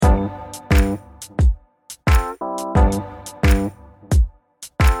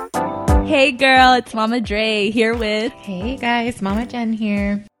Hey girl, it's Mama Dre here with... Hey guys, Mama Jen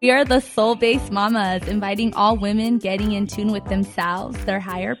here. We are the Soul-Based Mamas, inviting all women getting in tune with themselves, their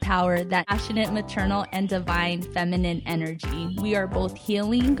higher power, that passionate maternal and divine feminine energy. We are both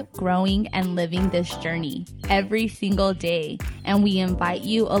healing, growing, and living this journey every single day, and we invite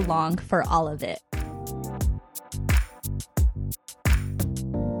you along for all of it.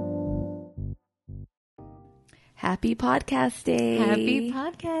 Happy podcast day. Happy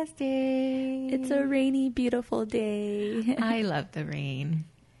podcast day. It's a rainy, beautiful day. I love the rain.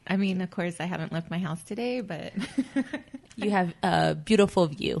 I mean, of course, I haven't left my house today, but... You have a beautiful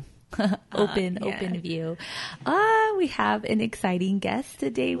view. Open view. We have an exciting guest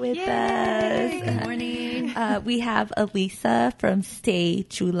today with us. Good morning. We have Elisa from Stay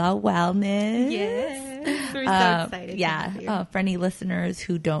Chula Wellness. Yes. We're so excited. For any listeners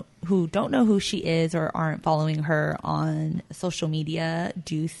who don't know who she is or aren't following her on social media,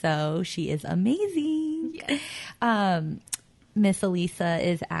 do so. She is amazing. Yes. Miss Elisa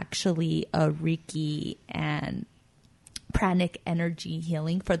is actually a Reiki and pranic energy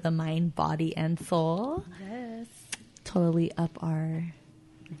healing for the mind, body, and soul. Yes. Totally up our...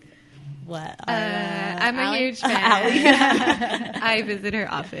 What? I'm a huge fan. I visit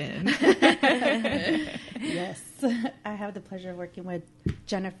her often. Yes. I have the pleasure of working with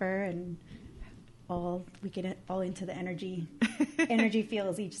Jennifer, and we get all into the energy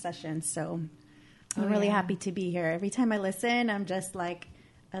fields each session. So I'm really happy to be here. Every time I listen, I'm just like,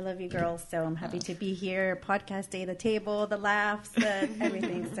 I love you girls. So I'm happy to be here. Podcast day, the table, the laughs,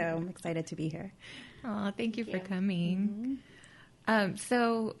 everything. So I'm excited to be here. Oh, thank you for coming. Mm-hmm.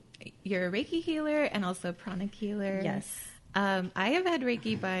 So you're a Reiki healer and also a pranic healer. Yes. I have had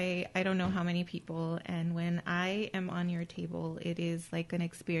Reiki by I don't know how many people, and when I am on your table, it is like an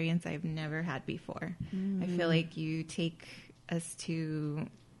experience I've never had before. I feel like you take us to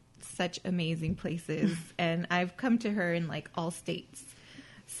such amazing places, and I've come to her in like all states.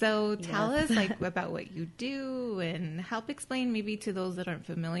 So tell us like about what you do and help explain maybe to those that aren't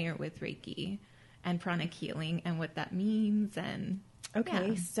familiar with Reiki and pranic healing and what that means. And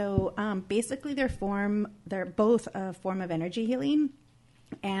okay, so basically they're both a form of energy healing,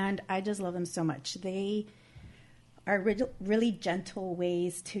 and I just love them so much. They are really gentle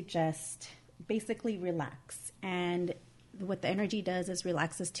ways to just basically relax, and what the energy does is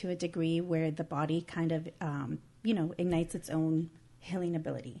relaxes to a degree where the body kind of ignites its own healing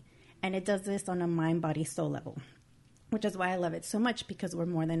ability, and it does this on a mind, body, soul level, which is why I love it so much, because we're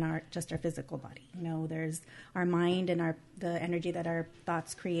more than just our physical body. There's our mind and the energy that our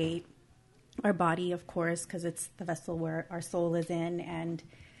thoughts create, our body, of course, because it's the vessel where our soul is in, and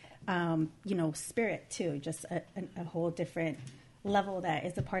spirit too, just a whole different level that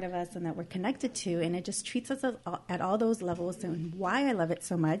is a part of us and that we're connected to, and it just treats us at all those levels. And why I love it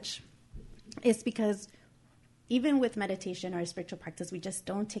so much is because even with meditation or spiritual practice, we just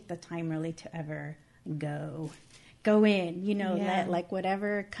don't take the time really to ever go in, let like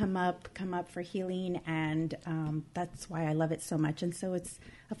whatever come up for healing. And that's why I love it so much. And so it's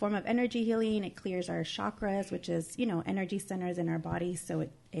a form of energy healing. It clears our chakras, which is, energy centers in our body. So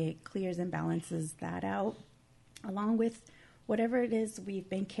it clears and balances that out, along with whatever it is we've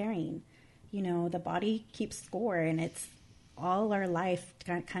been carrying. The body keeps score, and it's all our life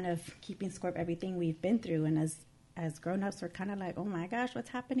kind of keeping score of everything we've been through. And as grown-ups, we're kind of like, oh my gosh, what's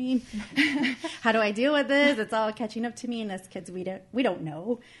happening? How do I deal with this? It's all catching up to me. And as kids, we don't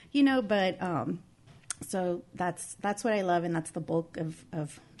know, but so that's what I love. And that's the bulk of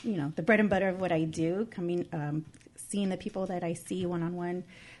the bread and butter of what I do, seeing the people that I see one-on-one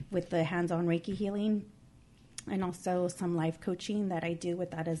with the hands-on Reiki healing, and also some life coaching that I do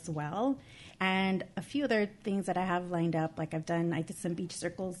with that as well. And a few other things that I have lined up, like I did some beach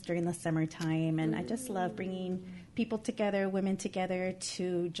circles during the summertime, and I just love bringing people together, women together,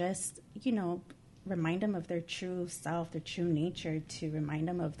 to just, remind them of their true self, their true nature, to remind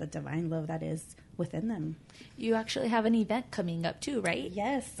them of the divine love that is within them. You actually have an event coming up too, right?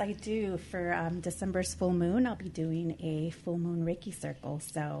 Yes, I do. For December's full moon, I'll be doing a full moon Reiki circle.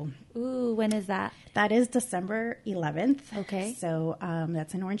 So, when is that? That is December 11th. Okay. So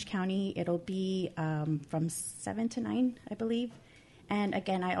that's in Orange County. It'll be from 7 to 9, I believe. And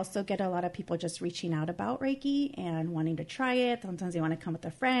again, I also get a lot of people just reaching out about Reiki and wanting to try it. Sometimes they want to come with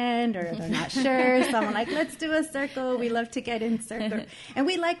a friend, or they're not sure. So I'm like, let's do a circle. We love to get in circle. And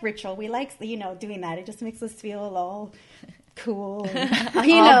we like ritual. We like, doing that. It just makes us feel all cool. And, all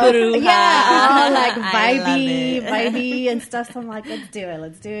like vibey and stuff. So I'm like, let's do it.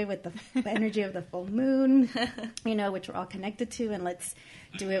 Let's do it with the energy of the full moon, which we're all connected to. And let's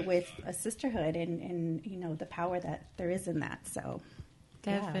do it with a sisterhood and the power that there is in that. So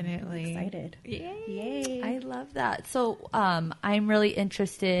Definitely. Yeah, I'm excited. Yay. I love that. So I'm really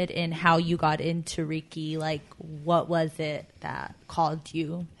interested in how you got into Reiki. Like, what was it that called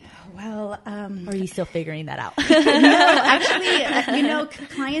you? Well, or are you still figuring that out? no, actually,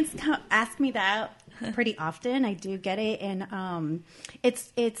 clients ask me that pretty often. I do get it. And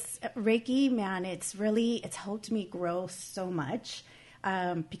it's Reiki, man, it's helped me grow so much.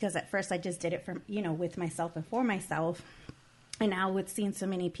 Because at first I just did it for, with myself and for myself. And now with seeing so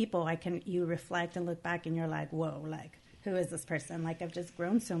many people, you reflect and look back and you're like, whoa, like, who is this person? Like, I've just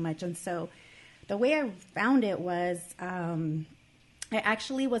grown so much. And so the way I found it was, I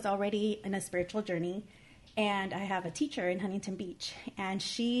actually was already in a spiritual journey, and I have a teacher in Huntington Beach, and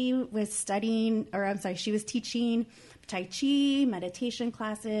she was teaching Tai Chi meditation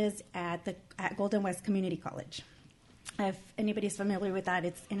classes at Golden West Community College. If anybody's familiar with that,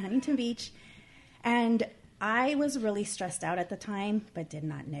 it's in Huntington Beach. And I was really stressed out at the time, but did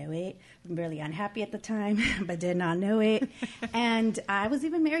not know it. Really unhappy at the time, but did not know it. And I was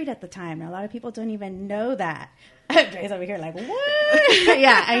even married at the time. And a lot of people don't even know that. Dre's over here like, what?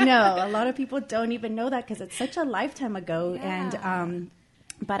 Yeah, I know. A lot of people don't even know that because it's such a lifetime ago. Yeah. And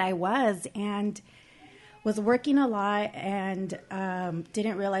but I was working a lot and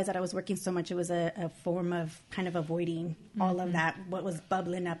didn't realize that I was working so much. It was a form of kind of avoiding all of that, what was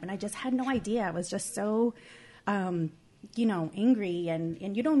bubbling up. And I just had no idea. I was just so, angry.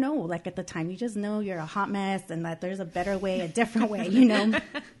 And you don't know, like at the time, you just know you're a hot mess and that there's a better way, a different way,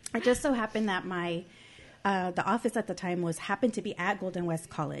 It just so happened that the office at the time happened to be at Golden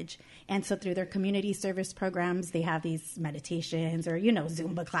West College. And so through their community service programs, they have these meditations or,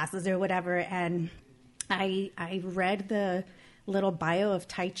 Zumba classes or whatever. And I read the little bio of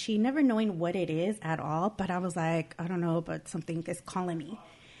Tai Chi, never knowing what it is at all. But I was like, I don't know, but something is calling me.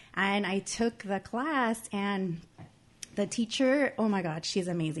 And I took the class, and the teacher, oh my God, she's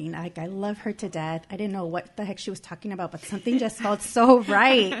amazing. Like, I love her to death. I didn't know what the heck she was talking about, but something just felt so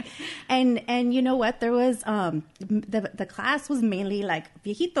right. And you know what? There was, the class was mainly like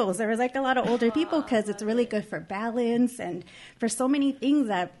viejitos. There was like a lot of older people because it's really good for balance and for so many things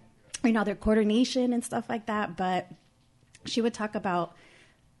that, their coordination and stuff like that. But she would talk about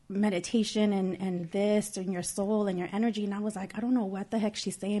meditation and this and your soul and your energy. And I was like, I don't know what the heck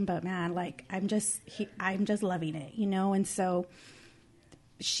she's saying, but man, like, I'm just loving it, And so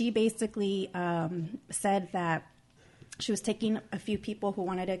she basically said that she was taking a few people who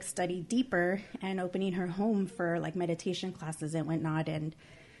wanted to study deeper and opening her home for like meditation classes and whatnot. And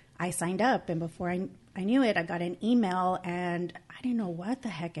I signed up, and before I knew it, I got an email, and I didn't know what the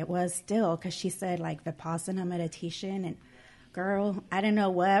heck it was still, because she said like Vipassana meditation, and girl, I didn't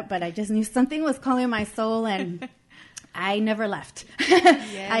know what, but I just knew something was calling my soul, and I never left.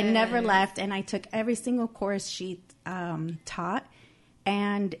 Yes. I never left, and I took every single course she taught,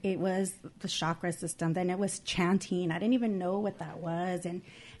 and it was the chakra system. Then it was chanting. I didn't even know what that was,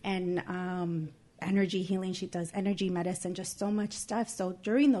 and energy healing. She does energy medicine, just so much stuff. So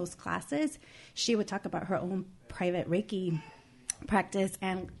during those classes, she would talk about her own private Reiki practice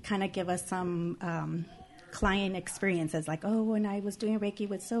and kind of give us some client experiences, like, oh, when I was doing Reiki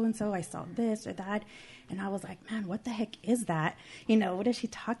with so-and-so, I saw this or that. And I was like, man, what the heck is that? What is she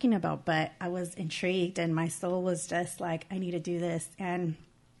talking about? But I was intrigued, and my soul was just like, I need to do this. And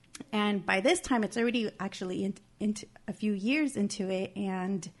by this time, it's already actually into a few years into it,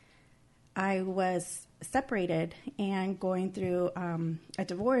 and I was separated and going through a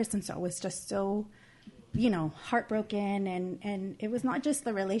divorce. And so I was just so, heartbroken. And it was not just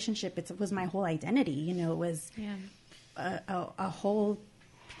the relationship. It was my whole identity. It was a whole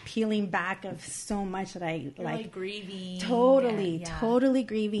peeling back of so much that I like grieving. Totally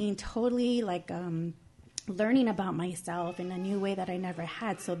grieving, totally like learning about myself in a new way that I never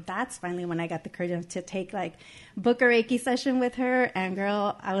had. So that's finally when I got the courage to book a Reiki session with her. And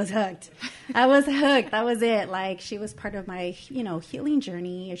girl, I was hooked. That was it. Like, she was part of my, healing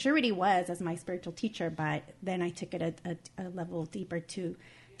journey. She already was as my spiritual teacher, but then I took it a level deeper to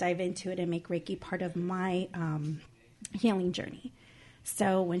dive into it and make Reiki part of my healing journey.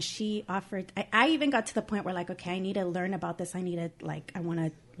 So when she offered, I even got to the point where like, okay, I need to learn about this. I want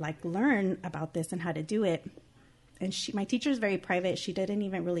to learn about this and how to do it. And my teacher is very private. She didn't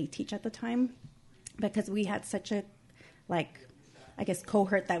even really teach at the time because we had such a,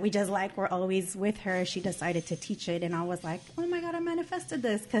 cohort that we just were always with her. She decided to teach it. And I was like, oh my God, I manifested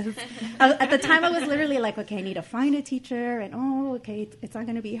this. Because at the time I was literally like, okay, I need to find a teacher. And okay, it's not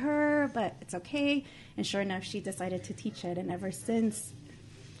going to be her, but it's okay. And sure enough, she decided to teach it. And ever since,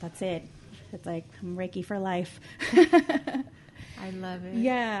 that's it. It's like, I'm Reiki for life. I love it.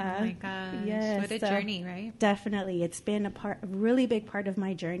 Yeah. Oh my gosh. Yes. What a journey, right? Definitely. It's been a really big part of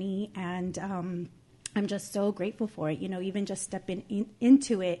my journey. And I'm just so grateful for it, even just stepping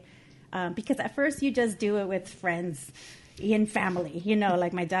into it. Because at first you just do it with friends and family,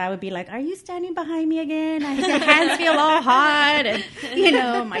 like my dad would be like, are you standing behind me again? Your hands feel all hot.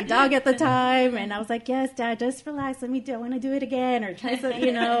 And, my dog at the time. And I was like, yes, Dad, just relax. I want to do it again or try some,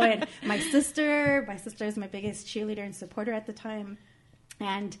 and my sister is my biggest cheerleader and supporter at the time.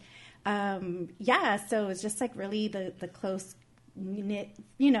 And, so it was just like really the close knit,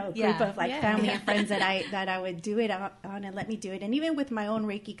 group of family and friends that I would do it on and let me do it. And even with my own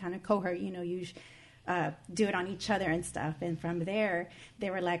Reiki kind of cohort, you do it on each other and stuff. And from there, they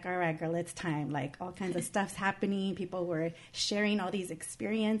were like, all right, girl, it's time. Like all kinds of stuff's happening. People were sharing all these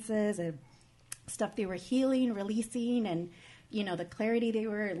experiences and stuff they were healing, releasing, and, the clarity they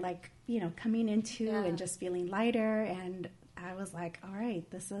were like, coming into and just feeling lighter. And I was like, all right,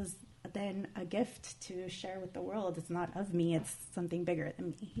 this is then a gift to share with the world. It's not of me. It's something bigger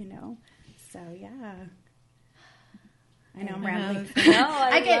than me, So, yeah. I know I'm rambling. No,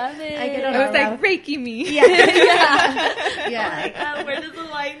 I love it. I was like, Reiki me. Yeah. Where does the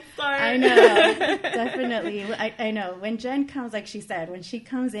line start? I know. Definitely. I know. When Jen comes, like she said, when she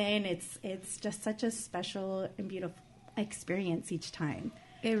comes in, it's just such a special and beautiful experience each time.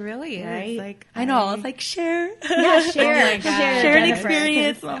 It really is. Right? Like I know. I was like, share. Yeah, share. Oh my God. Share an Jennifer.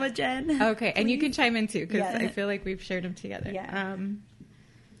 experience, Mama Jen. Okay, and you can chime in too, because Yeah. I feel like we've shared them together. Yeah.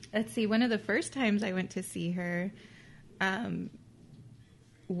 Let's see. One of the first times I went to see her,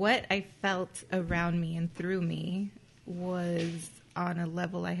 what I felt around me and through me was on a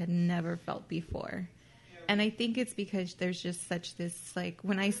level I had never felt before. And I think it's because there's just such this, like,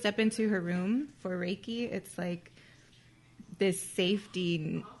 when I step into her room for Reiki, it's like this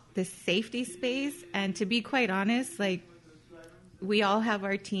safety space. And to be quite honest, like, we all have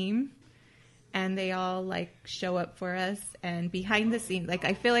our team and they all like show up for us, and behind the scenes, like,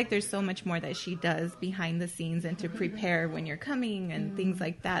 I feel like there's so much more that she does behind the scenes and to prepare when you're coming and things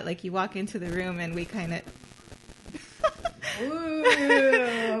like that. Like, you walk into the room and we kind of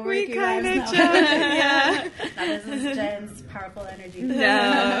We kind of joke. yeah. This is Jen's powerful energy.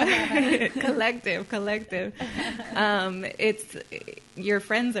 No. collective. It's your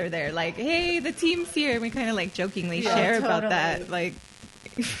friends are there, like, hey, the team's here. We kind of like jokingly share about that, like.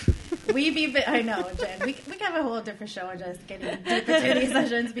 I know, Jen. We can have a whole different show on just getting deeper into these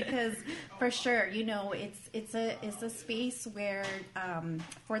sessions, because for sure, it's a space where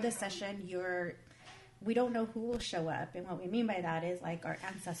for the session we don't know who will show up, and what we mean by that is like our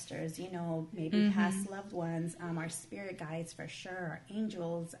ancestors, maybe past loved ones, our spirit guides for sure, our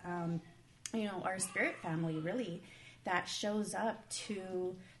angels, our spirit family really that shows up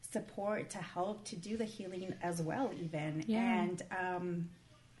to support, to help, to do the healing as well, even. Yeah. And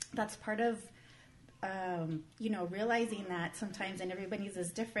that's part of realizing that sometimes, and everybody's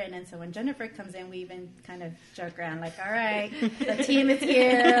is different. And so when Jennifer comes in, we even kind of joke around like, all right, the team is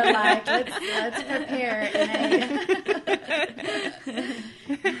here, like, let's prepare.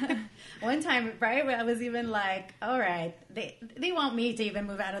 And one time, right, I was even like, all right, they want me to even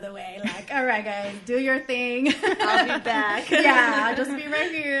move out of the way. Like, all right, guys, do your thing. I'll be back. Yeah, I'll just be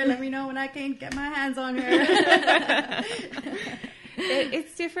right here. Let me know when I can get my hands on her.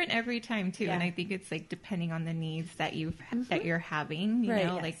 It's different every time too, Yeah. and I think it's like depending on the needs that that you're having. You Right,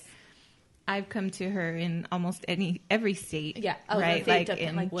 know, yes. like I've come to her in almost every state. Yeah, I was right. gonna Like say,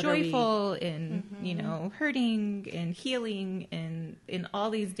 in like, what are we- joyful, in hurting, in healing, and in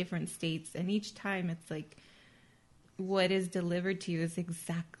all these different states. And each time, it's like what is delivered to you is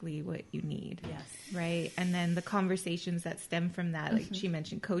exactly what you need. Yes. Right. And then the conversations that stem from that, like she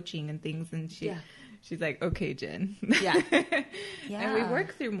mentioned coaching and things, and she's like, okay, Jen. Yeah. And we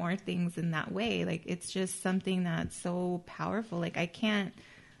work through more things in that way. Like, it's just something that's so powerful. Like, I can't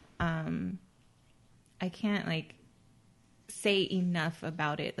like say enough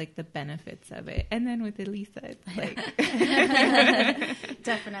about it, like the benefits of it. And then with Elisa, it's like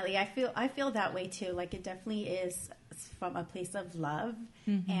Definitely. I feel that way too. Like, it definitely is from a place of love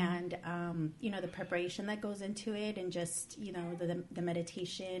and, the preparation that goes into it, and just, the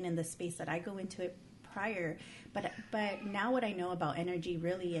meditation and the space that I go into it prior. But now what I know about energy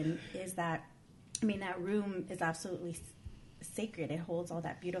really is that, that room is absolutely sacred. It holds all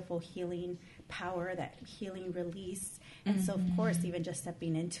that beautiful healing power, that healing release. And so, of course, even just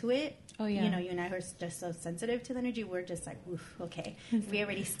stepping into it, Oh, yeah. you and I are just so sensitive to the energy. We're just like, oof, okay, we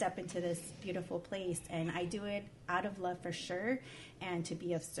already step into this beautiful place. And I do it out of love for sure, and to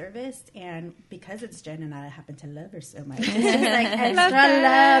be of service. And because it's Jen and I happen to love her so much, it's just like extra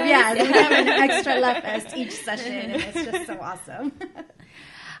love. Yeah, we have an extra love fest each session, and it's just so awesome.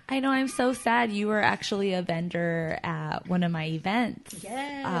 I know, I'm so sad. You were actually a vendor at one of my events.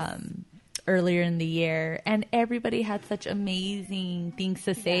 Yes. Earlier in the year, and everybody had such amazing things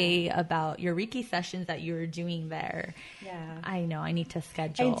to say about your Reiki sessions that you were doing there. Yeah. I know, I need to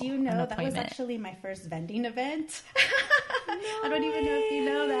schedule And do you know an that was appointment. actually my first vending event? I don't even know if you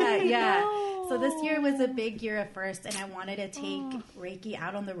know that. Yeah. No. So this year was a big year of first, and I wanted to take Reiki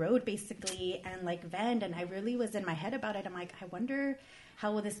out on the road basically and like vend. And I really was in my head about it. I'm like, I wonder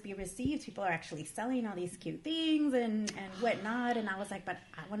how will this be received? People are actually selling all these cute things and whatnot. And I was like, but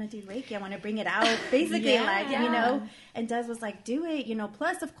I want to do Reiki. I want to bring it out basically and Des was like, do it,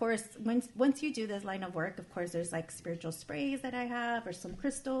 plus of course, once you do this line of work, of course, there's like spiritual sprays that I have or some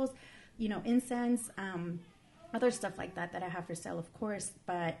crystals, incense, other stuff like that I have for sale, of course,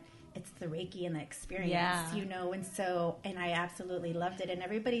 but it's the Reiki and the experience, and I absolutely loved it. And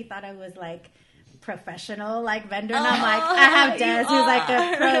everybody thought I was like professional like vendor, and I'm like, I have Des who's like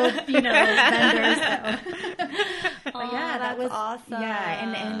a pro vendor, so but yeah, that was awesome.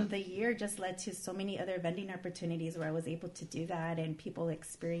 And the year just led to so many other vending opportunities where I was able to do that, and people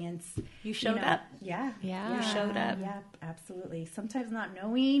experience You showed up. You showed up. Yeah, absolutely. Sometimes not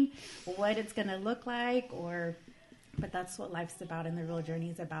knowing what it's gonna look like, but that's what life's about, and the real journey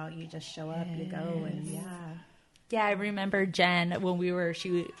is about. You just show up, you go, and Yeah, I remember Jen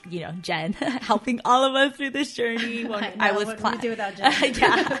when Jen helping all of us through this journey. When I was what would we do without Jen?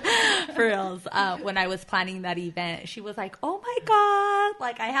 for reals. When I was planning that event, she was like, "Oh my God,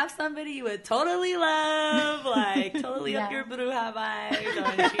 like I have somebody you would totally love, like totally up your Bruja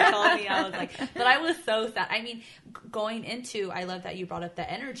vibes." And she told me, I was like, but I was so sad. I mean, I love that you brought up the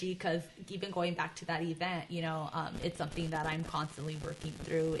energy, because even going back to that event, it's something that I'm constantly working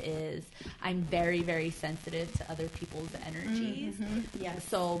through. Is I'm very, very sensitive to other people's energies. Yes.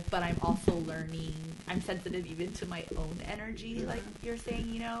 So, but I'm also learning. I'm sensitive even to my own energy, like you're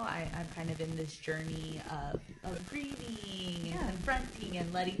saying. I'm kind of in this journey of grieving and confronting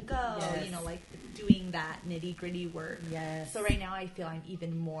and letting go. Yes. Like doing that nitty gritty work. Yes. So right now I feel I'm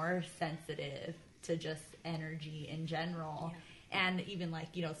even more sensitive to just energy in general. And even like,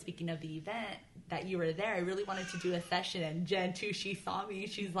 speaking of the event that you were there, I really wanted to do a session, and Jen too, she saw me,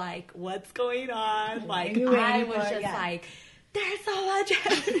 she's like, what's going on? Like I was just like, there's so much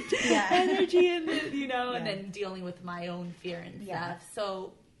energy in this, and then dealing with my own fear and stuff.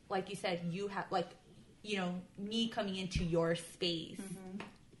 So like you said, you have like, me coming into your space,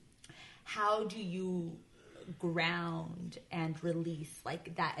 how do you ground and release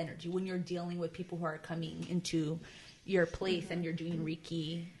like that energy when you're dealing with people who are coming into your place and you're doing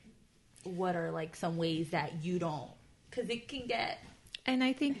Reiki? What are like some ways that you don't, because it can get, and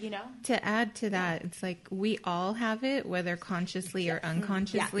I think to add to that, it's like we all have it, whether consciously or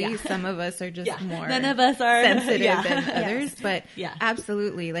unconsciously. Some of us are just more none of us are sensitive than others, but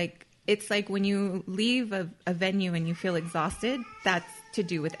absolutely, like it's like when you leave a venue and you feel exhausted, that's to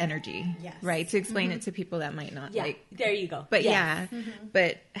do with energy, right? To explain it to people that might not like. There you go. But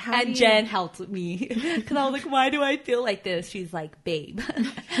but how? And Jen helped me, because I was like, why do I feel like this? She's like, babe,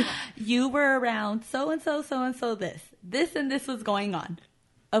 you were around so and so this and this was going on.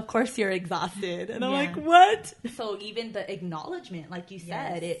 Of course you're exhausted. And I'm like, what? So even the acknowledgement, like you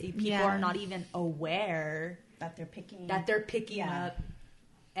said, people are not even aware that they're picking up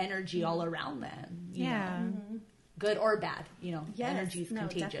energy all around them. You know? Good or bad, energy is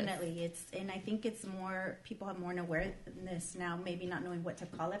contagious. Definitely. And I think it's more, people have more awareness now, maybe not knowing what to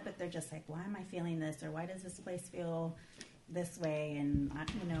call it, but they're just like, why am I feeling this? Or why does this place feel this way? And,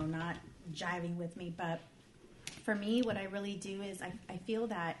 not jiving with me. But for me, what I really do is I feel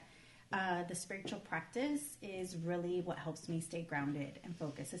that the spiritual practice is really what helps me stay grounded and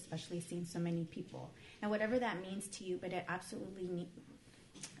focused, especially seeing so many people. And whatever that means to you, but it absolutely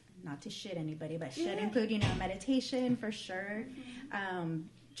not to shit anybody, but should include, meditation for sure.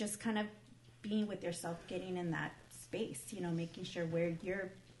 Just kind of being with yourself, getting in that space, making sure where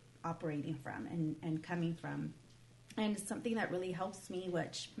you're operating from and coming from. And something that really helps me,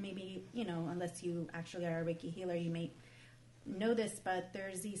 which maybe, unless you actually are a Reiki healer, you may know this, but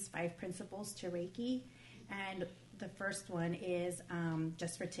there's these 5 principles to Reiki. And the first one is,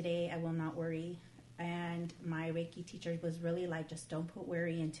 just for today, I will not worry. And my Reiki teacher was really like, just don't put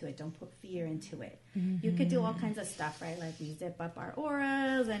worry into it. Don't put fear into it. You could do all kinds of stuff, right? Like we zip up our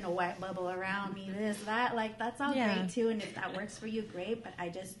auras and a white bubble around me, this, that. Like that's all great too. And if that works for you, great. But I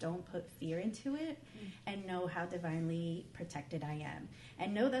just don't put fear into it and know how divinely protected I am.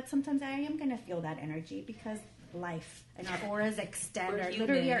 And know that sometimes I am going to feel that energy because life and our auras extend.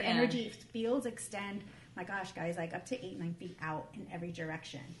 Literally our energy fields extend. My gosh, guys, like up to 8-9 feet out in every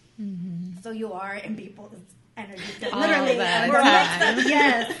direction. So you are in people's energy. Literally.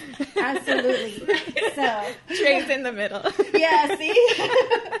 Yes, absolutely. So Trey's in the middle. Yeah, see?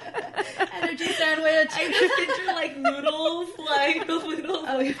 Energy sandwich. I just picture like noodles, like those noodles.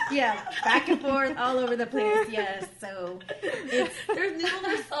 Oh, yeah. Back and forth all over the place. Yes. So their noodles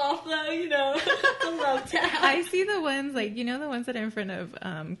are soft though, you know. The love tap. I see the ones like, you know, the ones that are in front of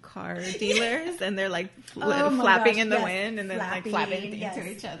car dealers and they're like flapping in the wind and then like flapping into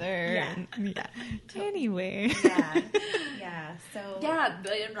each other. Yeah. And, Anyway. Yeah. So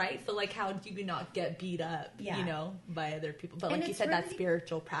right. So like, how do you not get beat up, you know, by other people? But like you said, really, that's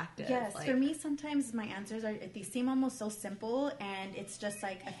spiritual practice. Yes. Like, for me, sometimes my answers they seem almost so simple, and it's just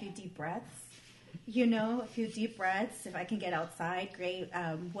like a few deep breaths. You know, a few deep breaths. If I can get outside, great.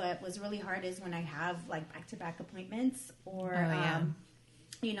 What was really hard is when I have like back-to-back appointments or.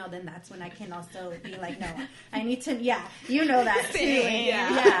 You know, then that's when I can also be like, no, I need to, you know that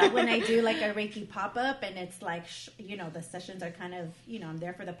too. When I do like a Reiki pop-up and it's like, you know, the sessions are kind of, you know, I'm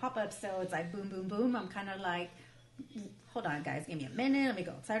there for the pop-up. So it's like boom, boom, boom. I'm kind of like, hold on, guys, give me a minute. Let me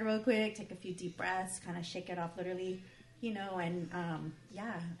go outside real quick, take a few deep breaths, kind of shake it off literally, you know, and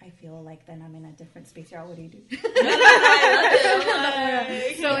I feel like then I'm in a different space. Y'all, what do you do?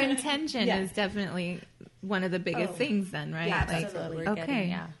 So intention is definitely one of the biggest things then, right? Yeah, absolutely.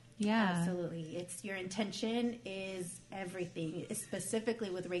 Absolutely. It's your intention is everything, specifically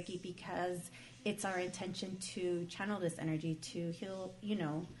with Reiki, because it's our intention to channel this energy to heal, you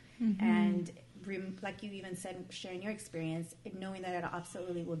know, and like you even said, sharing your experience, knowing that it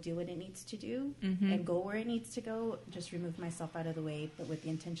absolutely will do what it needs to do and go where it needs to go, just remove myself out of the way, but with the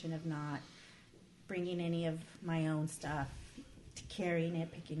intention of not bringing any of my own stuff, to carrying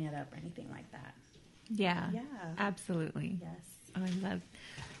it, picking it up, or anything like that. Yeah, absolutely. Yes. Oh,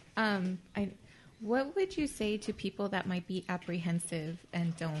 I love. What would you say to people that might be apprehensive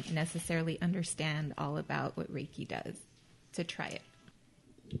and don't necessarily understand all about what Reiki does to try it?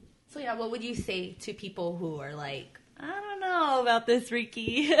 So what would you say to people who are like, I don't know about this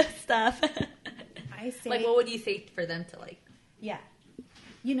Reiki stuff? I say, like, what would you say for them to like? Yeah.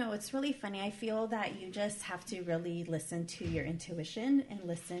 You know, it's really funny. I feel that you just have to really listen to your intuition and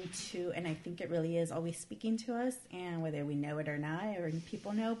and I think it really is always speaking to us, and whether we know it or not, or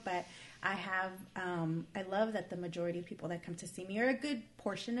people know, but I love that the majority of people that come to see me, or a good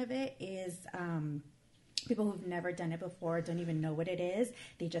portion of it, is people who've never done it before, don't even know what it is.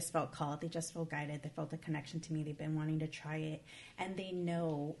 They just felt called. They just felt guided. They felt a connection to me. They've been wanting to try it, and they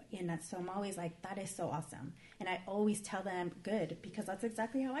know. And so I'm always like, that is so awesome. And I always tell them, good, because that's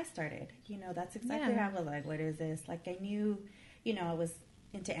exactly how I started. You know, that's exactly how I was like, what is this? Like, I knew, you know, I was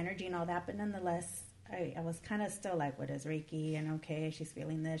into energy and all that, but nonetheless, I was kind of still like, what is Reiki? And okay, she's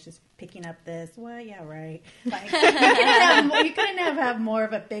feeling this, she's picking up this. Well, yeah, right. Like, you couldn't have more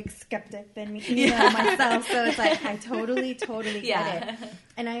of a big skeptic than me, you know, myself. So it's like, I totally get it.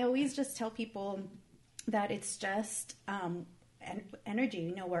 And I always just tell people that it's just energy.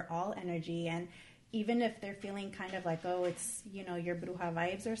 You know, we're all energy. And even if they're feeling kind of like, oh, it's, you know, your bruja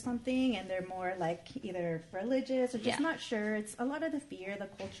vibes or something, and they're more like either religious or just not sure, it's a lot of the fear, the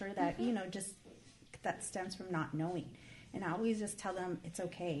culture that, you know, just that stems from not knowing. And I always just tell them it's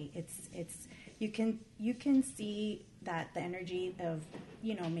okay. It's you can see that the energy of,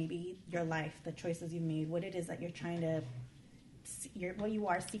 you know, maybe your life, the choices you made, what it is that you're trying to what you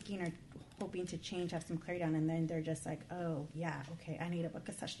are seeking or hoping to change, have some clarity on, and then they're just like, oh yeah, okay, I need to book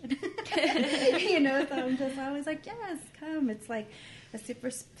a session. You know, so I was like, yes, come. It's like a super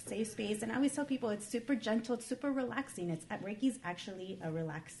safe space, and I always tell people it's super gentle, it's super relaxing. Reiki's actually a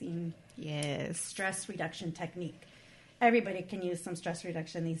relaxing, stress reduction technique. Everybody can use some stress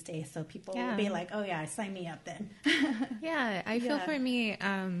reduction these days, so people will be like, oh yeah, sign me up then. I feel for me,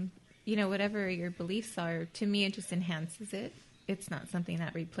 you know, whatever your beliefs are, to me it just enhances it. It's not something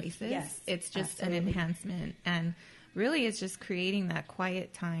that replaces. Yes, it's just an enhancement. And really it's just creating that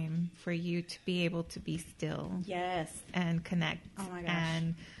quiet time for you to be able to be still. Yes. And connect. Oh my gosh.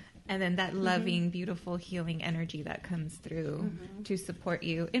 And then that loving, beautiful, healing energy that comes through to support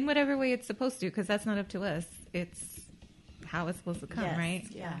you in whatever way it's supposed to, because that's not up to us. It's how it's supposed to come, Yes, right?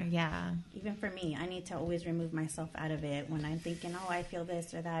 Yeah. Even for me, I need to always remove myself out of it. When I'm thinking, oh, I feel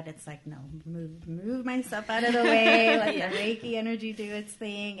this or that, it's like, no, move myself out of the way. Let the Reiki energy do its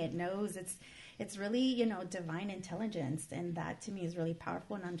thing. It knows it's really, divine intelligence. And that to me is really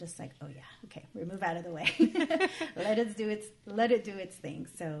powerful. And I'm just like, oh yeah, okay, remove out of the way. let it do its thing.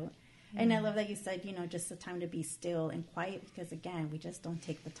 So, and I love that you said, just the time to be still and quiet, because again, we just don't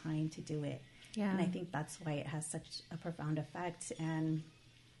take the time to do it. Yeah. And I think that's why it has such a profound effect. And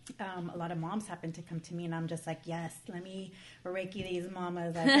a lot of moms happen to come to me, and I'm just like, yes, let me Reiki these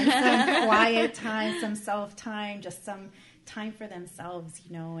mamas. I think some quiet time, some self time, just some time for themselves,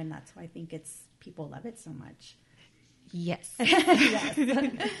 and that's why I think people love it so much. Yes.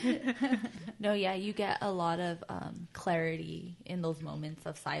 No, yeah, you get a lot of clarity in those moments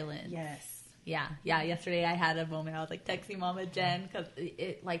of silence. Yes. Yeah. Yesterday I had a moment. I was like texting Mama Jen because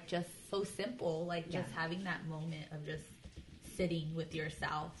it like just so simple, like just having that moment of just sitting with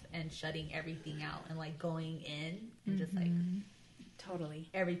yourself and shutting everything out and like going in and just like totally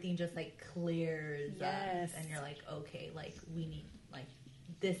everything just like clears up, Yes. and you're like, okay, like we need, like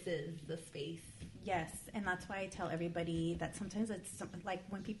this is the space. Yes, and that's why I tell everybody that sometimes it's like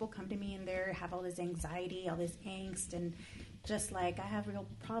when people come to me and they have all this anxiety, all this angst, and just like, I have real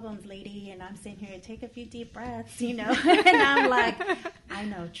problems, lady, and I'm sitting here, take a few deep breaths, and I'm like, I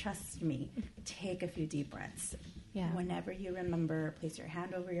know, trust me, take a few deep breaths. Yeah. Whenever you remember, place your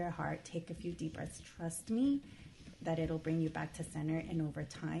hand over your heart, take a few deep breaths. Trust me that it'll bring you back to center, and over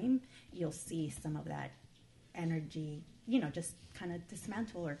time, you'll see some of that energy, just kind of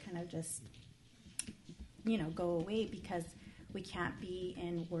dismantle or kind of just go away, because we can't be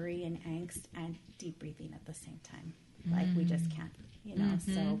in worry and angst and deep breathing at the same time. Like we just can't,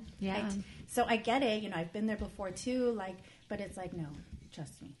 so so I get it. I've been there before too, but it's like, no,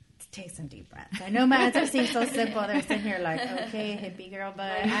 trust me, take some deep breaths. I know my answer seems so simple. They're sitting here like, okay, hippie girl,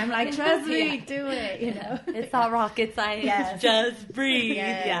 but I'm like, trust me, do it, It's not rocket science. Yes. Just breathe.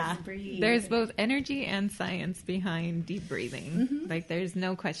 Yes, breathe. There's both energy and science behind deep breathing. Like, there's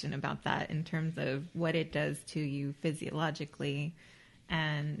no question about that in terms of what it does to you physiologically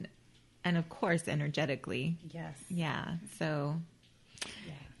and of course energetically. Yes. Yeah. So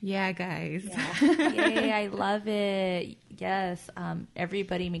yeah, guys. Yeah. Yay, I love it. Yes.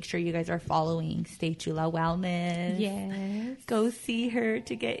 Everybody make sure you guys are following Stay Chula Wellness. Yes. Go see her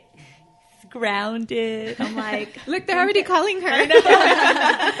to get grounded. I'm like, Look, they're already calling her.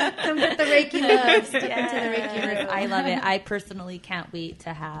 Come get the Reiki love. Step into the Reiki room. I love it. I personally can't wait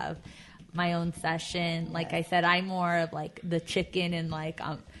to have my own session. Like I said, I'm more of like the chicken, and like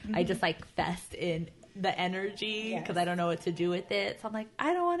I just like fest in the energy because I don't know what to do with it. So I'm like,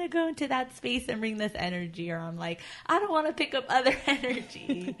 I don't want to go into that space and bring this energy, or I'm like, I don't want to pick up other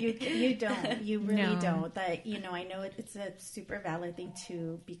energy. You don't. You really don't. That, I know it's a super valid thing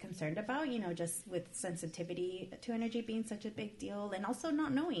to be concerned about, just with sensitivity to energy being such a big deal, and also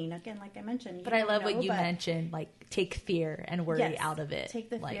not knowing, again, like I mentioned. But I love what you mentioned, like take fear and worry out of it. Take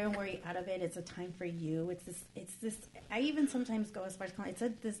the fear and worry out of it. It's a time for you. It's this, I even sometimes go as far as calling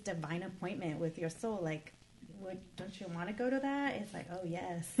it, this divine appointment with your soul. Like, don't you want to go to that? It's like, oh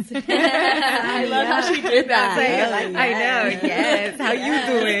yes. I love how she did that. I know. Yes. How you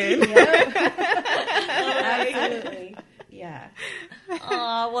doing? Absolutely. Yeah.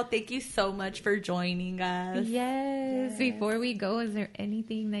 Oh, well, thank you so much for joining us. Yes. Before we go, is there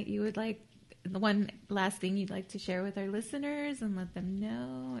anything that you would like, the one last thing you'd like to share with our listeners and let them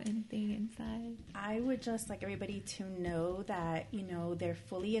know? Anything inside? I would just like everybody to know that, they're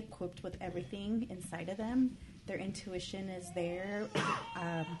fully equipped with everything inside of them. Their intuition is there,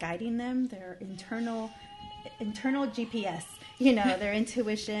 guiding them. Their internal GPS, their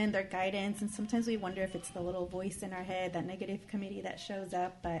intuition, their guidance. And sometimes we wonder if it's the little voice in our head, that negative committee that shows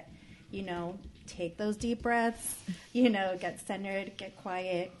up. But, take those deep breaths, get centered, get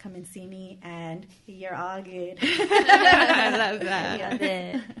quiet, come and see me, and you're all good. I love that. Love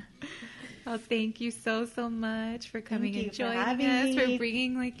it. Well, thank you so much for coming and joining us, for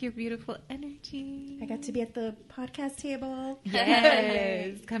bringing like your beautiful energy. I got to be at the podcast table.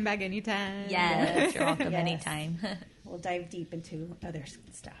 Yes. Come back anytime. Yes, you're welcome anytime. We'll dive deep into other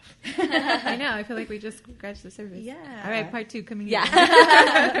stuff. I know. I feel like we just scratched the surface. Yeah. All right, part 2 coming in.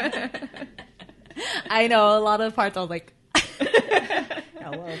 Yeah. I know, a lot of parts I was like,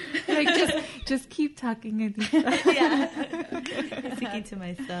 Oh, well. Like, just keep talking. And speaking to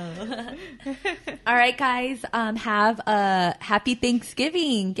myself. All right, guys, have a happy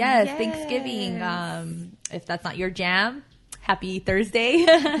Thanksgiving. Yes, Thanksgiving. If that's not your jam, happy Thursday.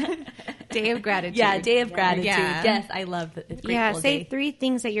 Day of gratitude. Yeah, day of gratitude. Yeah. Yes, I love it. Say 3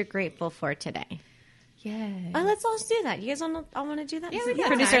 things that you're grateful for today. Yes. Oh, let's all do that. You guys all want to do that? Yeah, we got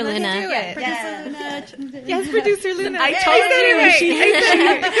Producer time. Luna. Let's do it. Producer Luna. Yes, Producer Luna. I told you,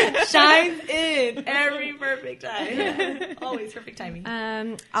 she shines in every perfect time. Always perfect timing.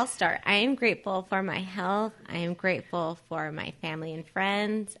 I'll start. I am grateful for my health. I am grateful for my family and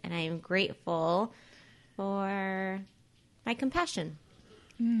friends, and I am grateful for my compassion.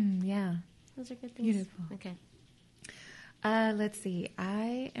 Yeah. Those are good things. Beautiful. Okay. Let's see.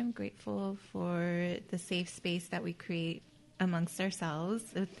 I am grateful for the safe space that we create amongst ourselves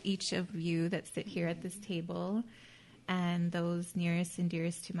with each of you that sit here at this table and those nearest and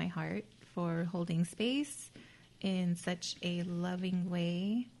dearest to my heart for holding space in such a loving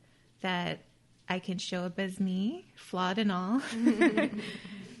way that I can show up as me, flawed and all.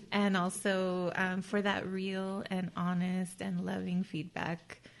 And also for that real and honest and loving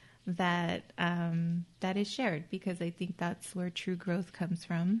feedback that that is shared, because I think that's where true growth comes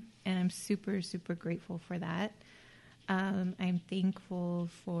from, and I'm super, super grateful for that. I'm thankful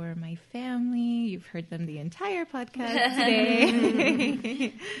for my family. You've heard them the entire podcast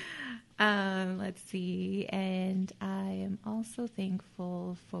today. Let's see, and I am also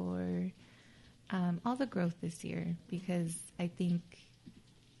thankful for all the growth this year, because I think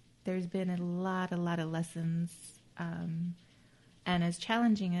there's been a lot of lessons. And as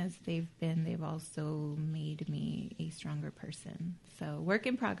challenging as they've been, they've also made me a stronger person. So work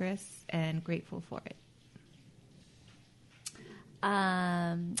in progress and grateful for it.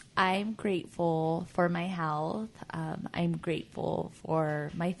 I'm grateful for my health. I'm grateful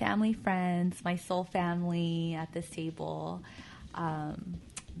for my family, friends, my soul family at this table.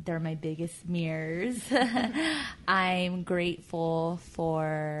 They're my biggest mirrors. I'm grateful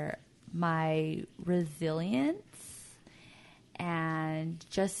for my resilience. And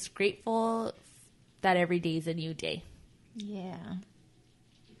just grateful that every day is a new day. Yeah.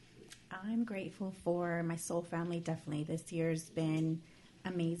 I'm grateful for my soul family. Definitely, this year's been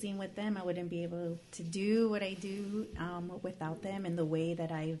amazing with them. I wouldn't be able to do what I do without them, and the way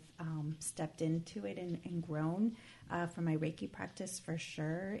that I've stepped into it and grown for my Reiki practice for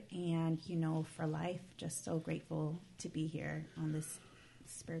sure. And, for life, just so grateful to be here on this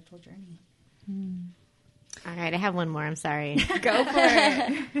spiritual journey. All right, I have one more. I'm sorry. Go for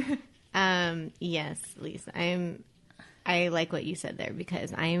it. Yes, Lisa. I like what you said there,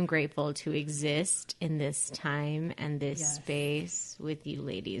 because I am grateful to exist in this time and this space with you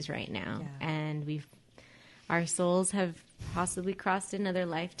ladies right now. Yeah. And our souls have possibly crossed in other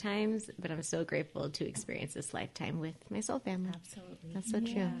lifetimes, but I'm so grateful to experience this lifetime with my soul family. Absolutely. That's so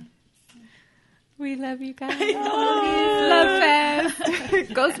true. We love you guys. Love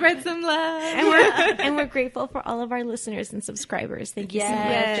fest. Go spread some love. And we're grateful for all of our listeners and subscribers. Thank you so much.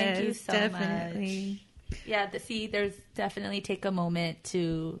 Thank you so definitely. much. Yeah, there's definitely take a moment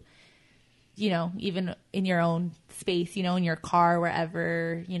to, even in your own space, in your car,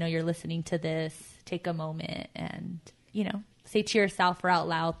 wherever, you're listening to this, take a moment and, say to yourself or out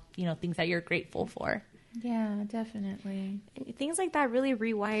loud, things that you're grateful for. Yeah, definitely. Things like that really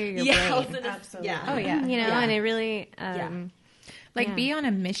rewire your brain. Absolutely. Yeah. Oh, yeah. And it really... be on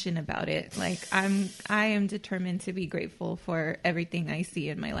a mission about it. Like I am determined to be grateful for everything I see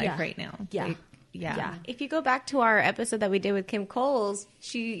in my life right now. Yeah. Yeah. If you go back to our episode that we did with Kim Coles,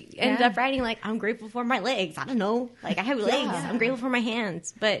 she ended up writing I'm grateful for my legs. I don't know. I have legs. I'm grateful for my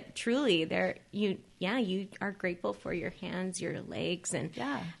hands. But truly, you are grateful for your hands, your legs, and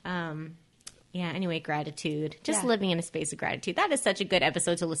anyway, gratitude. Just living in a space of gratitude. That is such a good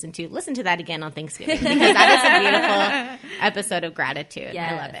episode to listen to. Listen to that again on Thanksgiving, because that is a beautiful episode of gratitude.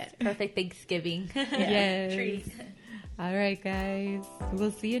 Yes. I love it. Perfect Thanksgiving. Yes. Treat. All right, guys.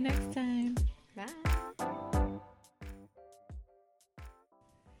 We'll see you next time. Bye.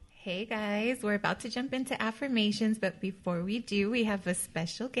 Hey guys, we're about to jump into affirmations, but before we do, we have a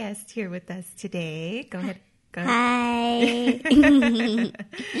special guest here with us today. Go ahead. Hi.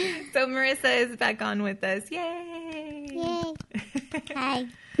 So Marissa is back on with us. Yay! Yay. Hi.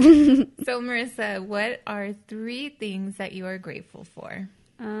 So Marissa, what are 3 things that you are grateful for?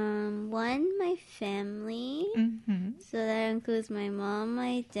 One, my family. Mm-hmm. So that includes my mom,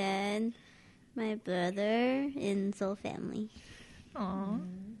 my dad, my brother, and soul family. Aw,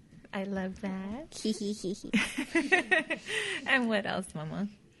 I love that. Hehehehe. And what else, Mama?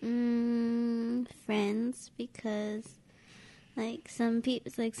 Friends, because some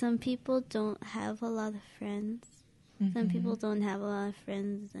people don't have a lot of friends. Some people don't have a lot of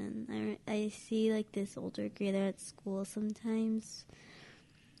friends, and I see this older grader at school sometimes.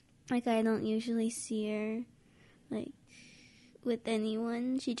 I don't usually see her with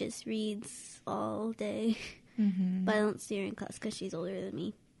anyone. She just reads all day, but I don't see her in class because she's older than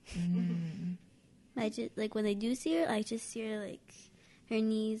me. I just like when I do see her, I just see her like her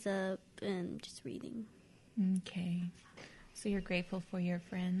knees up and just reading. Okay. So you're grateful for your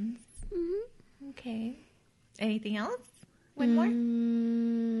friends. Mm-hmm. Okay. Anything else? One more?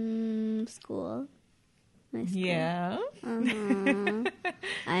 School. My school. Yeah. Uh-huh.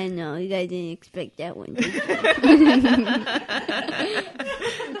 I know you guys didn't expect that one, did you?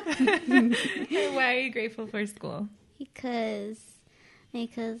 Why are you grateful for school? Because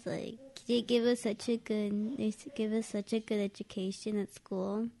like they give us such a good education at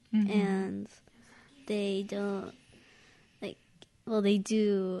school, and they don't they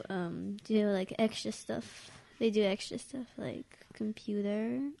do like extra stuff. They do extra stuff like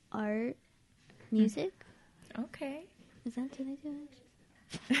computer, art, music. Okay. Is that what they do?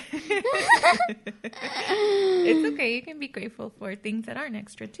 It's okay. You can be grateful for things that aren't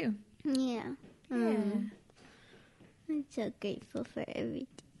extra too. Yeah. I'm so grateful for everything.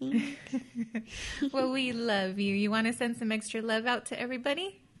 Well, we love you. You want to send some extra love out to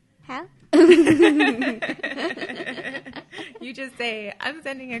everybody? How? You just say, I'm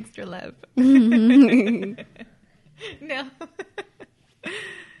sending extra love. No.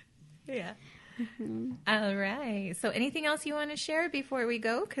 Yeah. Mm-hmm. All right. So anything else you want to share before we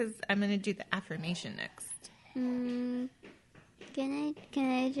go? Because I'm going to do the affirmation next. Can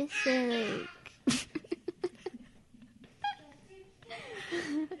I just say like...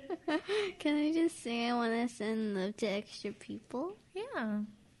 Can I just say I want to send love to extra people? Yeah.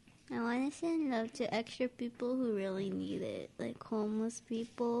 I want to send love to extra people who really need it. Like homeless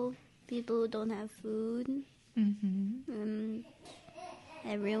people, people who don't have food. Mm-hmm.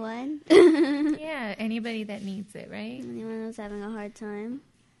 Everyone. Yeah, anybody that needs it, right? Anyone who's having a hard time.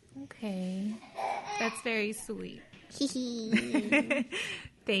 Okay. That's very sweet.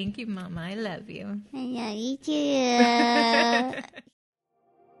 Thank you, Mama. I love you. I love you too.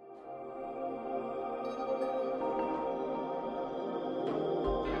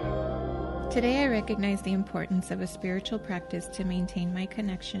 Today I recognize the importance of a spiritual practice to maintain my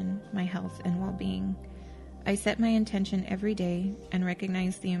connection, my health, and well-being. I set my intention every day and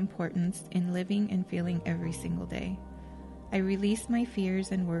recognize the importance in living and feeling every single day. I release my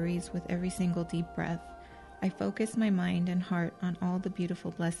fears and worries with every single deep breath. I focus my mind and heart on all the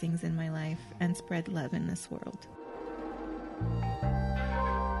beautiful blessings in my life and spread love in this world.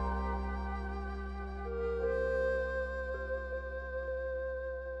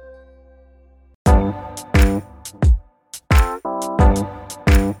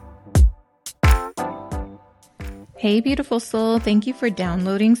 Hey, beautiful soul. Thank you for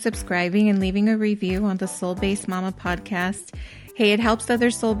downloading, subscribing, and leaving a review on the Soul-Based Mama podcast. Hey, it helps other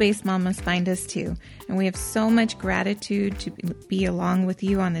soul-based mamas find us too. And we have so much gratitude to be along with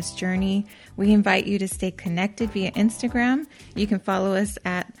you on this journey. We invite you to stay connected via Instagram. You can follow us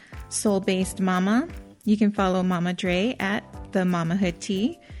at Soul-Based Mama. You can follow Mama Dre at The Mamahood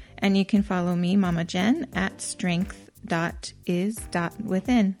Tea. And you can follow me, Mama Jen, at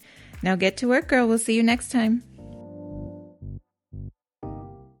strength.is.within. Now get to work, girl. We'll see you next time.